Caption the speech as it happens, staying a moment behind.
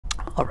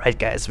Alright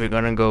guys, we're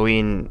gonna go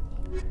into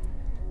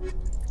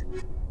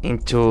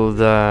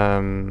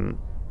the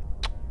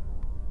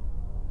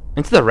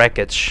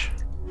wreckage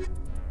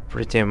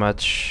pretty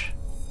much.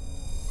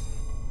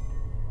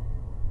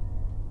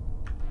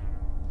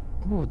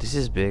 Oh, this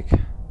is big.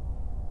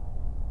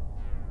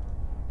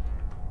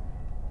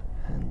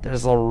 And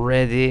there's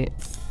already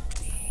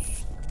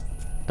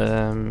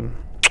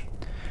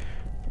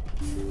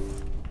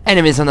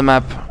enemies on the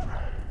map.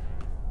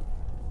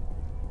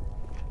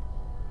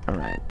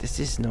 Alright, this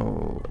is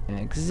no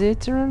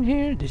exit around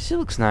here. This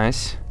looks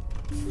nice.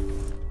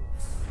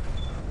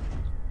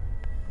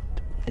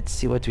 Let's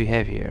see what we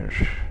have here.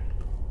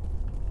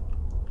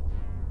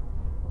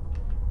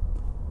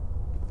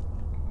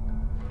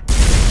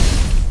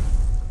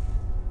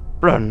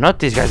 Bro, not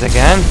these guys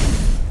again.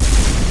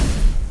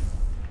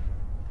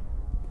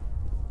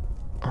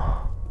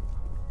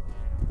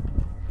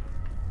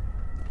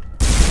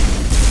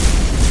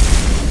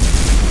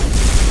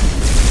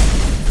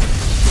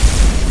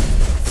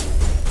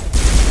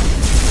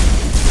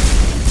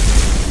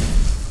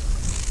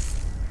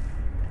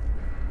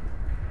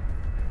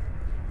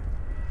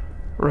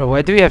 Bro,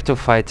 why do we have to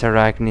fight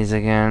arachnids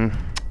again?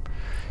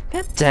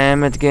 God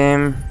damn it,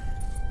 game.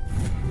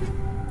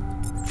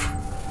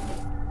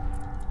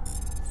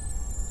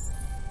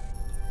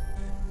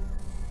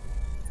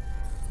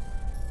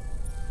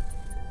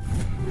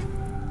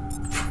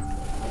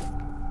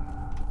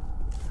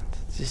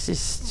 This is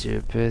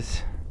stupid.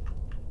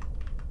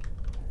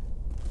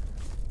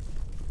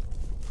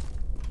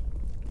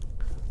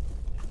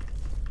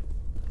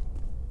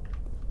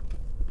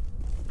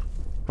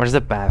 Where's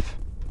the path?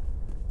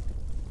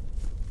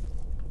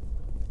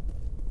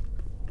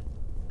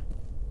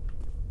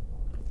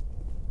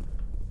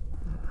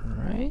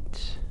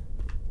 Right.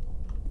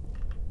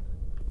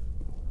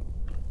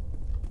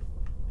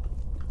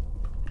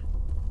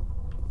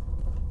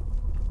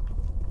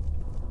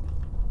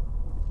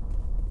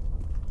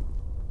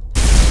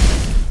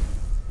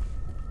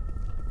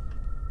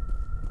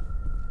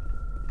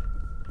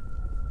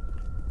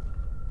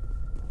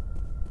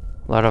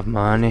 A lot of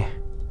money.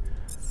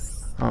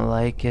 I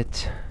like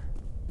it.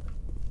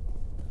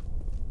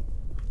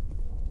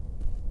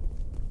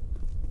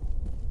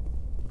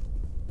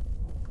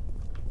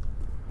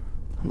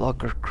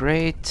 Locker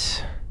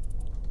crate.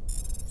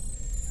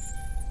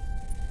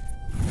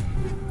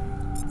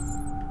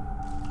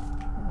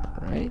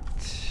 Alright.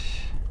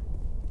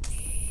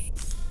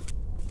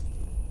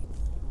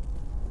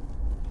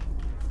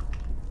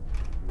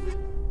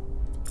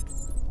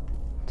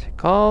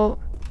 Take all.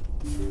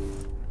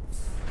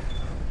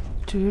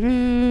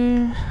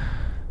 Doo-doo.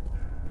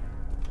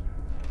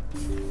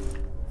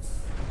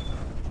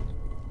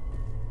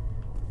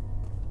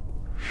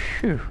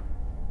 Phew.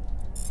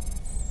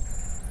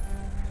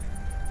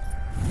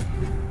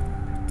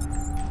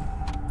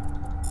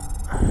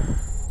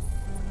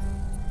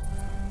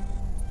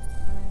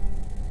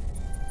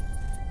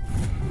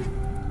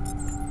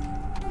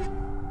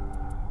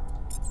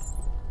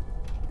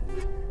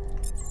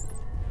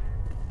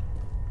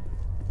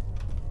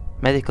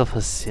 Medical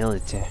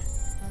facility.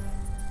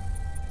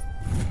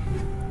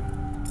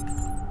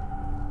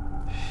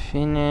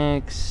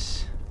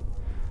 Phoenix.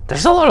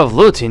 There's a lot of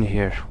loot in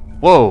here.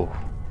 Whoa.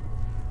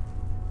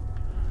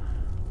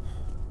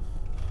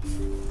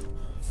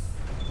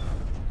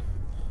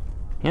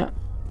 Yeah,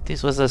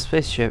 this was a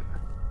spaceship.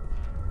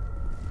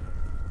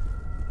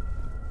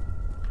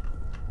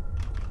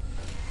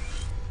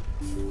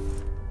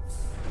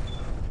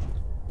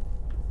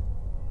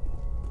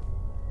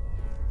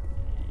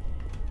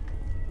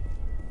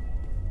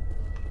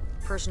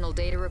 Personal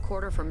data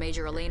recorder for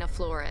Major Elena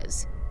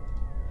Flores.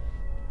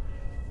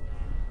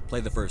 Play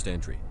the first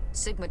entry.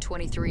 Sigma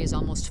 23 is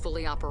almost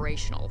fully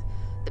operational.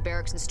 The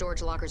barracks and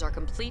storage lockers are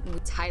complete, and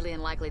it's highly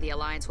unlikely the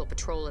Alliance will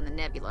patrol in the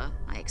nebula.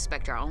 I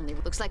expect our only...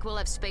 Looks like we'll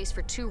have space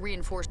for 2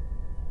 reinforced...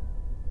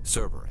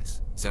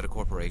 Cerberus. Is that a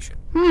corporation?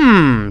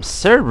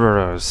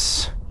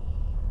 Cerberus.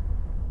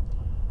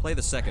 Play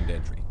the second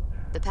entry.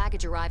 The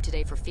package arrived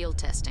today for field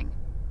testing.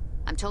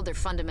 I'm told they're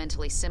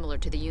fundamentally similar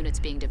to the units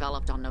being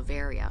developed on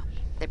Novaria.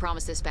 They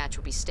promised this batch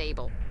would be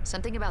stable.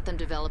 Something about them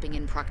developing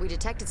in We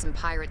detected some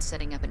pirates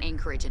setting up an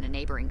anchorage in a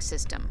neighboring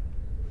system.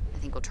 I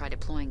think we'll try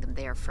deploying them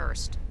there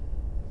first.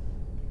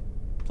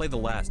 Play the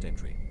last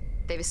entry.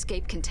 They've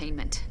escaped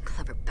containment.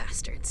 Clever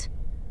bastards.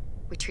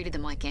 We treated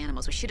them like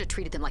animals. We should have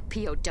treated them like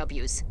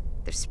POWs.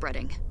 They're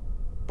spreading.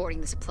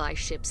 Boarding the supply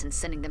ships and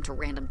sending them to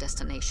random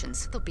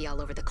destinations. They'll be all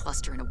over the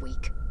cluster in a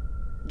week.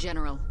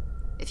 General,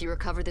 if you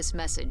recover this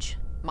message,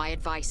 my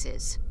advice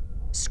is,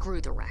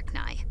 screw the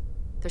Rachni.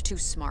 They're too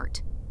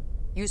smart.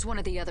 Use one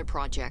of the other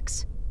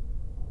projects.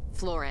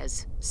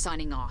 Flores,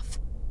 signing off.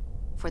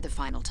 For the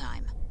final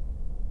time.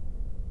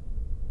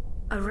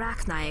 A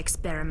Rachni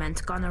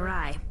experiment gone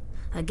awry.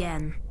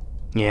 Again.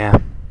 Yeah.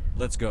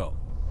 Let's go.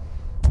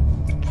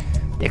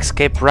 The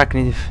escape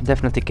arachnid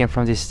definitely came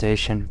from this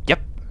station.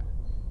 Yep.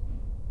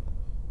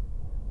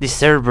 The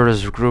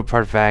Cerberus group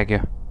are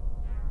vague.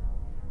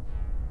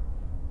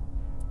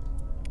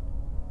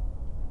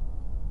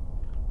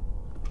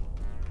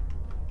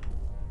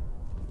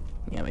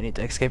 we need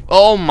to escape.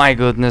 Oh my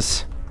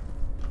goodness.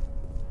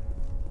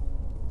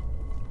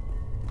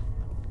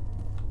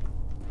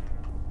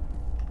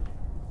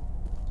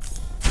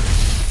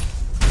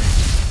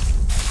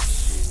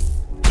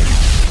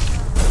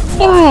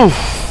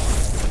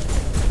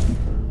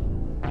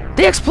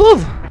 They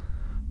explode!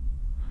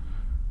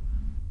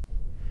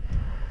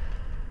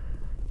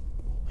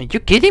 Are you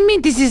kidding me?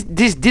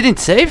 This didn't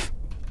save?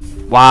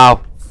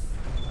 Wow.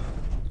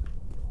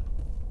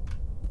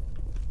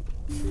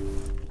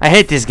 I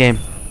hate this game.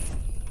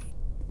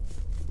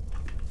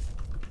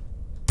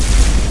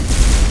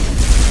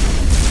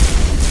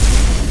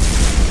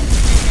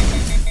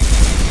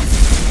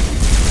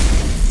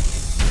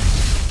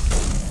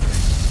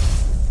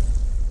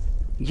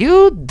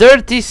 You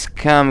dirty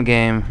scum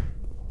game.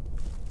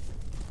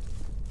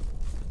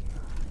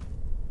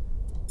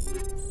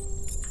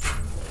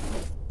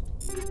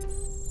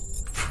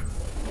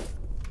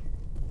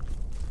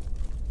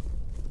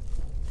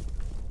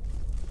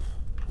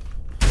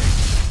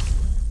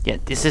 Yeah,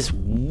 this is...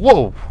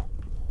 Whoa!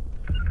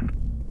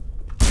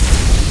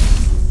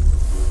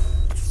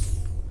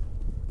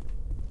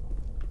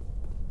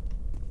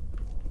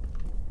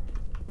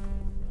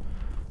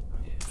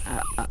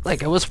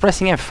 Like, I was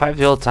pressing F5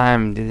 the whole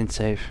time, didn't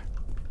save.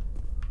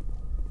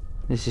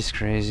 This is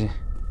crazy.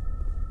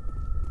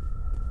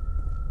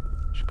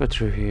 Let's go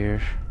through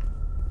here.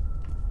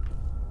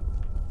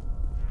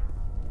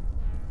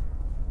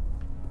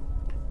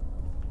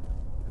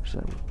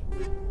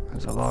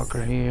 There's a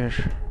locker here.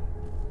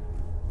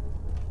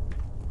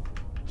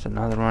 There's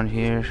another one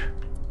here.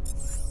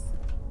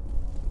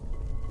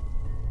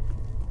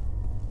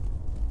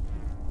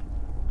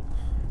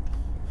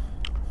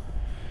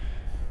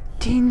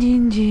 Ding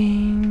ding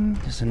ding.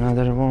 There's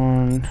another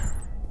one.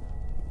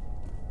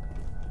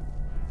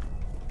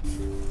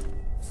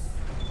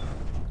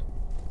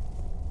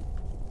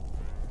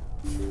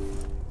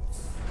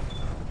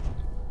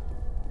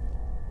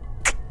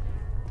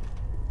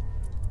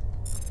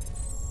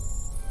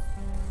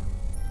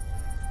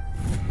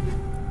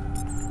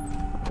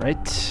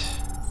 Right.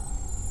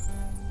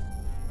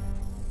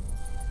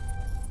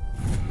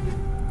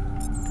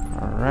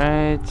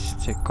 Alright,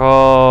 take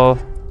all.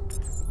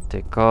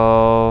 Take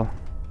all.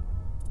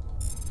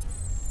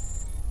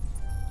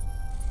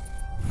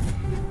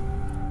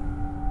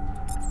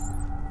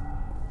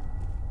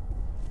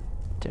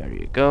 There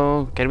you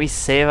go. Can we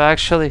save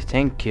actually?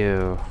 Thank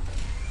you.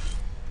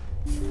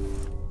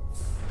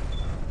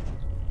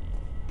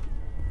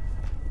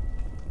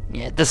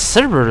 Yeah, the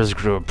Cerberus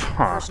group.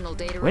 Huh.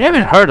 We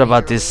haven't heard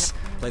about this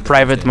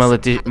private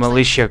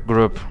militia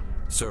group.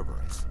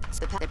 Cerberus.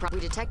 We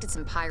detected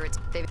some pirates.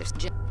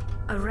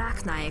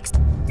 Arachni.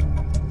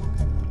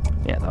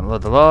 Yeah,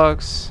 download the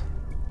logs.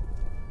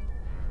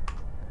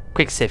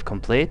 Quick save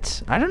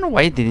complete. I don't know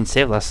why it didn't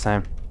save last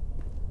time.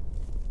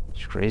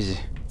 It's crazy.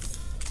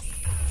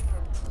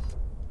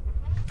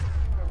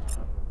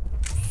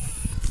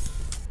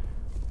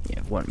 You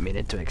have 1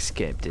 minute to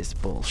escape this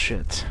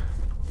bullshit.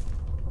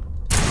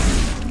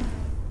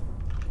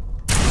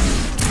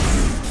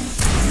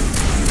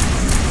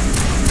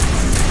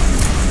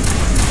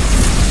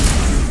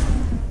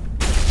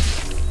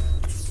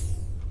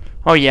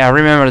 Oh yeah,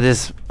 remember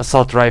this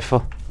assault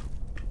rifle.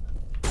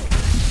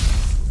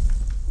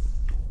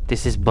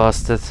 This is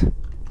busted.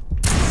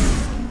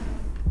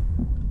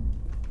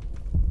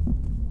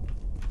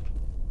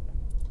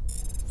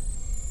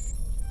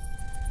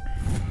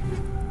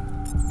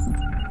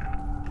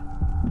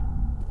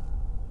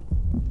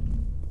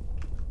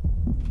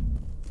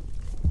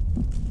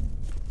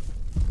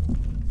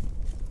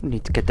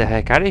 Need to get the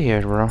heck out of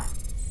here, bro.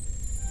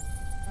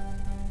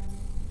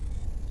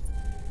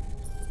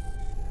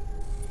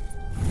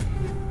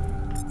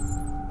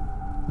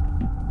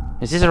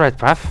 Is this the right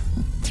path?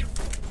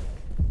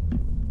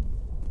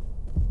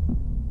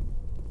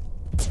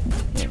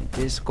 Yeah,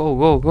 this go,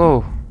 go,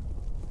 go.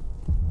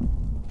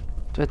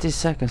 20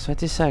 seconds,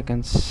 20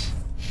 seconds.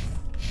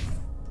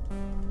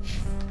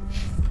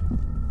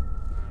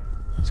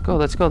 Let's go,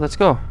 let's go, let's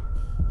go.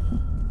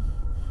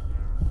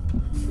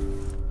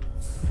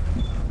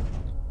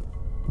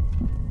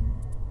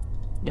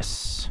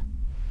 Yes.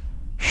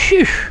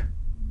 Phew.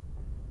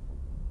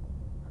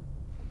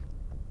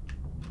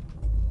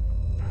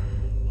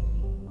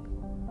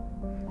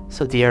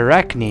 So the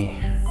Arachni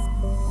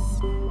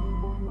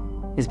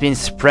is being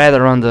spread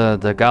around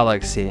the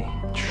galaxy.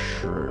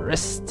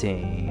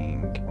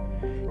 Interesting.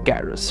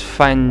 Garrus,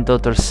 find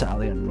Dr.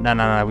 Sally.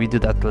 No, we do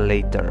that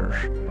later.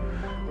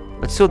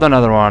 Let's do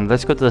another one.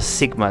 Let's go to the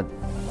Sigma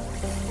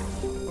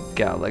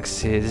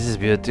galaxy. This is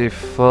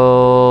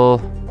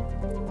beautiful.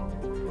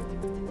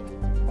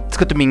 Let's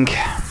go to Ming.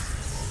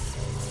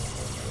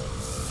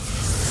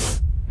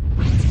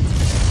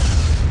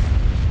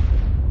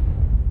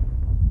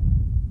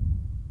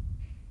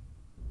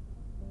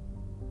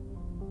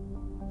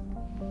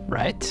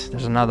 Right,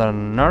 there's another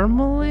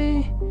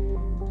normally.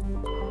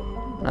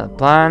 Another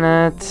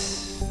planet.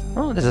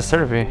 Oh, there's a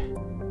survey.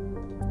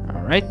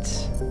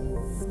 Alright.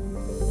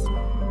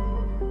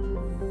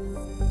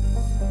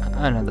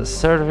 Another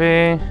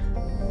survey.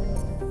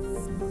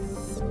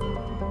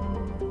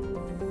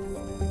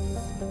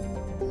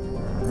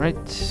 Right.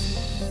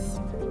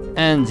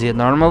 And yeah,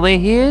 normally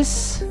he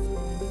is.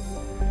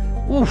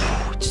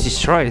 Oof, it's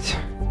destroyed.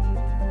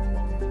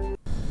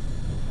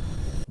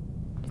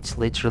 It's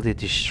literally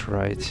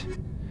destroyed.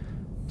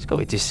 Let's go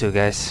with these two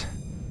guys.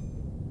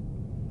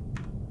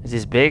 Is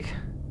this big?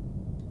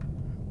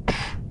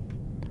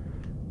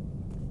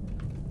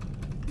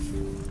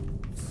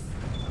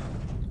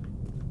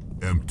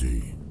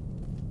 Empty.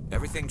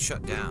 Everything's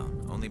shut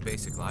down. Only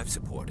basic life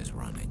support is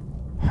running.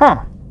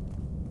 Huh.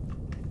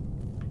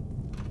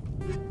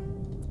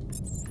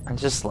 I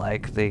just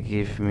like they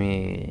give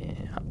me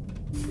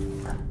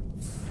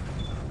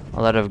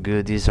a lot of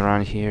goodies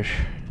around here.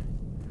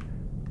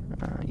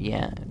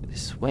 Yeah,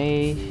 this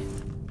way.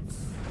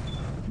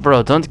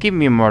 Bro, don't give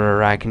me more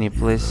Arachne,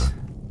 please.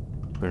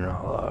 We're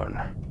not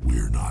alone.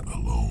 We're not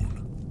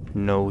alone.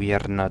 No, we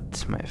are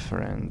not, my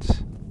friend.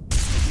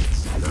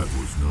 That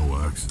was no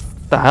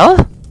accident. The hell?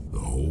 The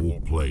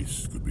whole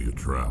place could be a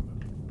trap.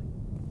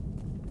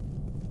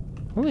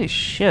 Holy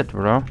shit,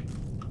 bro.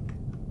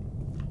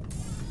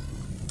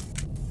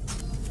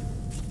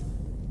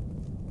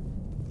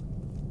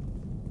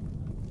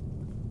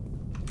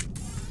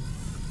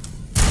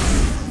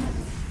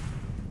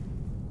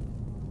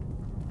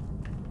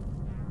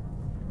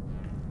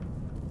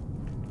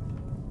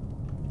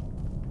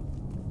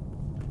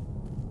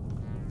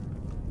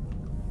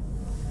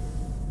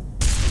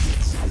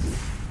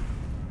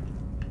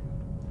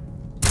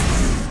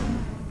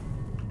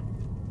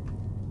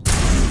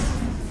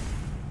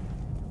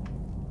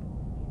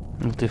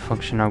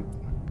 Multifunctional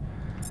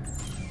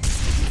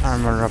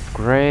armor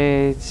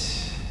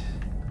upgrades.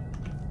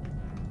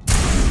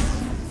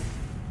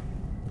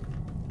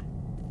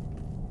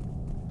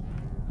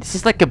 This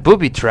is like a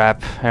booby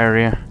trap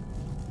area.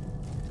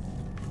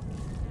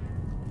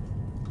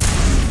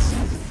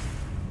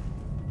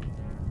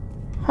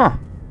 Huh.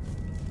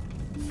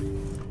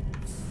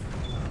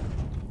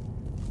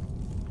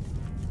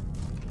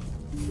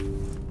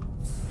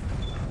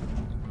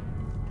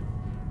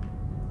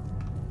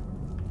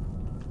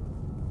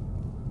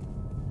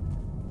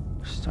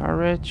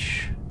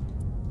 Storage.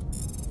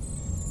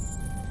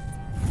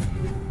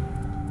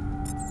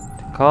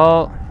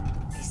 Call.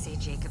 They say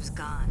Jacob's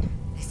gone.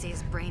 They say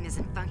his brain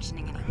isn't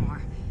functioning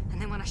anymore,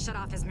 and they want to shut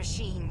off his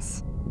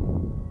machines.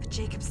 But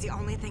Jacob's the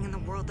only thing in the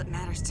world that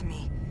matters to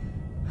me.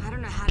 I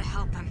don't know how to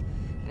help him,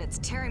 and it's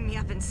tearing me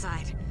up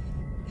inside.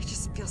 I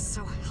just feel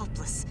so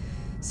helpless,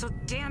 so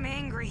damn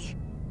angry.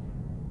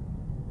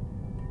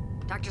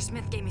 Dr.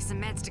 Smith gave me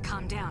some meds to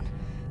calm down,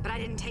 but I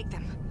didn't take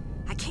them.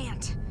 I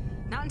can't.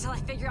 Not until I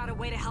figure out a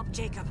way to help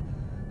Jacob.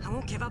 I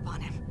won't give up on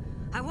him.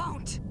 I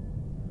won't!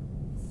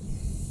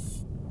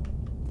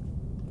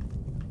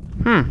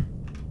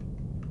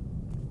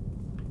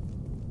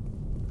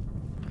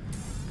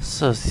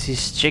 So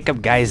this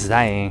Jacob guy is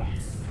dying.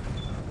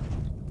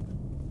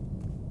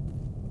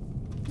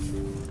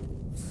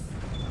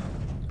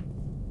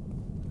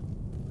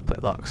 Play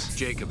logs.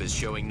 Jacob is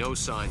showing no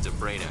signs of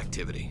brain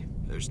activity.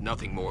 There's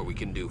nothing more we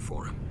can do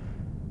for him.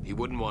 He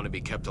wouldn't want to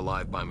be kept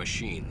alive by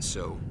machines,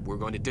 so we're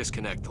going to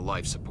disconnect the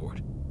life support.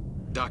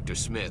 Dr.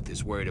 Smith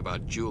is worried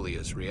about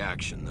Julia's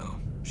reaction, though.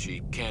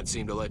 She can't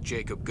seem to let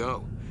Jacob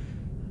go.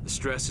 The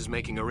stress is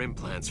making her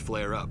implants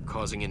flare up,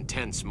 causing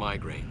intense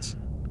migraines.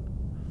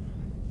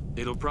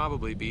 It'll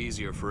probably be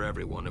easier for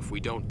everyone if we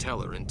don't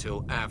tell her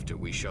until after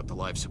we shut the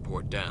life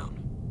support down.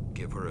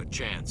 Give her a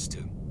chance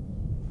to...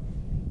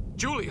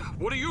 Julia,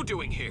 what are you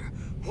doing here?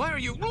 Why are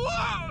you...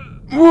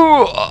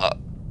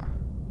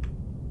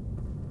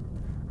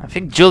 I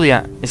think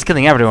Julia is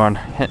killing everyone.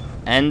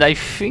 And I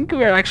think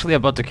we're actually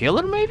about to kill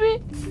her,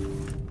 maybe?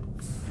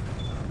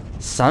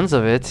 Sons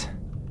of it.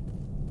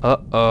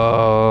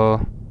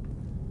 Uh-oh.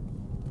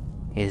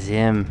 It's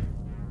him.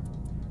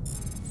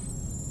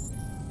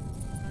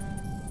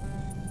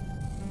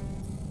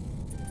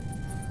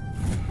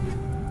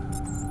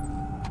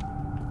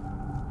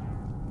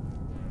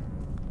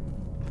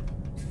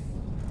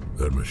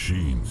 That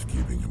machine's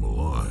keeping him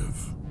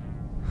alive.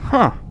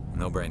 Huh.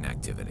 No brain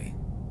activity.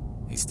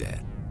 He's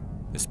dead.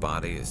 His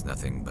body is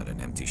nothing but an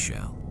empty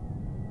shell.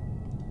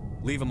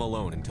 Leave him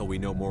alone until we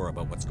know more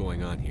about what's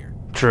going on here.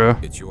 True.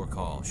 It's your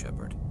call,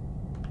 Shepard.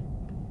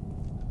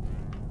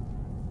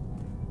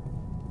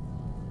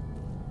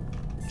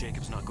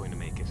 Jacob's not going to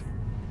make it.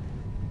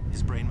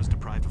 His brain was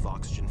deprived of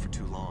oxygen for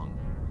too long.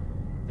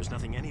 There's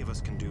nothing any of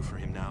us can do for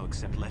him now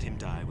except let him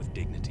die with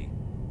dignity.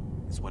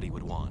 It's what he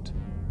would want.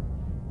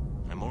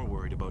 I'm more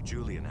worried about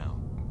Julia now.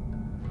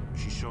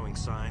 She's showing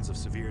signs of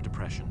severe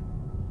depression.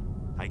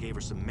 I gave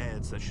her some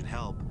meds that should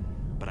help,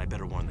 but I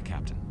better warn the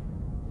captain.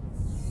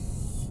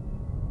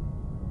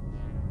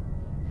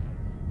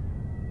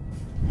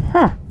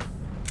 Huh.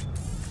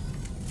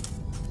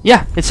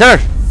 Yeah, it's her.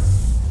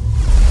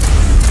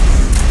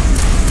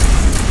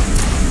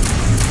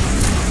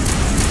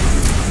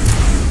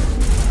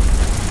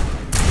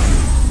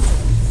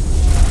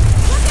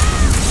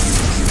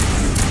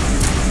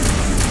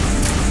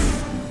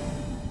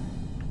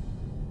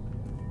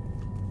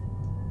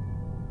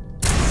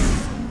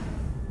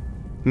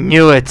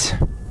 Knew it.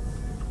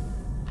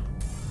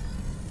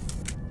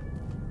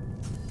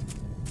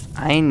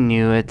 I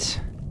knew it.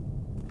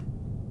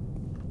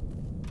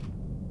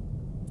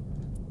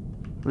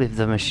 Leave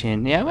the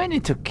machine. Yeah, we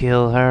need to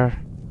kill her.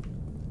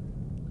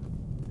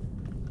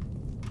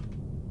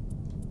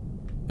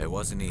 It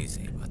wasn't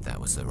easy, but that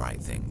was the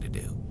right thing to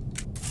do.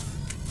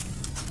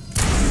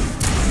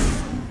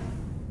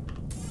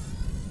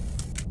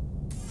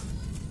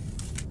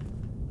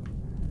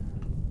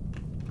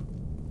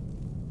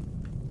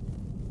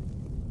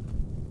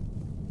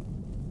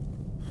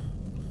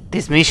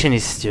 This mission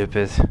is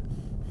stupid.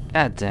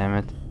 God damn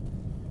it.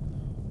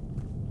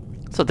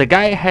 So the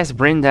guy has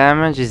brain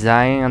damage, is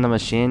dying on the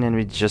machine, and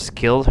we just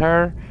killed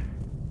her.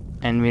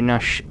 And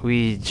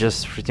we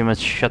just pretty much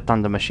shut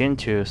down the machine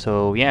too.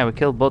 So yeah, we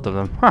killed both of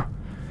them. Huh.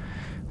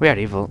 We are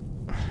evil.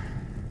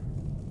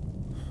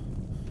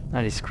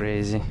 That is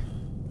crazy.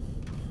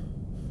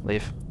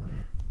 Leave.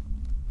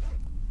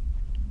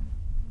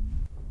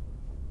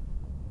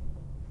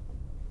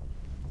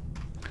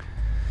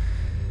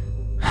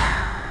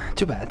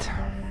 Too bad.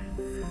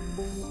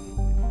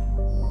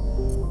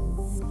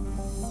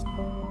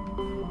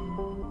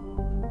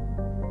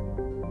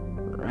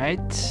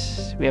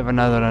 Right, we have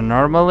another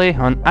anomaly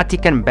on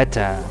Atikan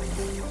Beta.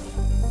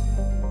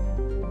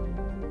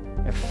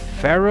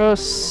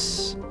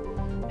 Pharaohs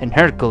and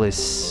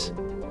Hercules.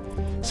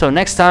 So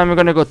next time we're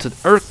gonna go to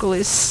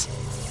Hercules.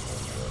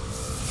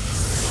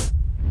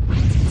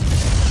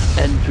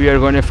 And we are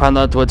going to find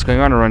out what's going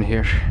on around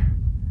here.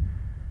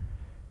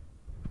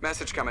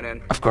 Message coming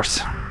in. Of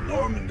course.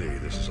 Normandy,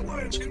 this is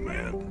Alliance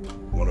Command.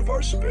 One of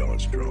our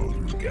surveillance drones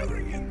was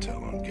gathering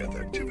intel on Geth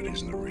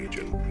activities in the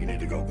region. You need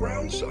to go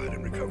groundside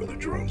and recover the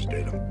drone's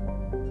data.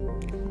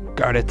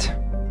 Got it.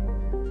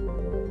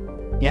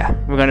 Yeah,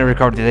 we're gonna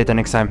record the data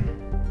next time.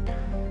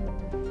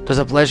 It was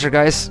a pleasure,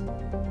 guys.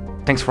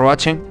 Thanks for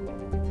watching,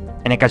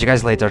 and I catch you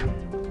guys later.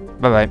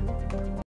 Bye bye.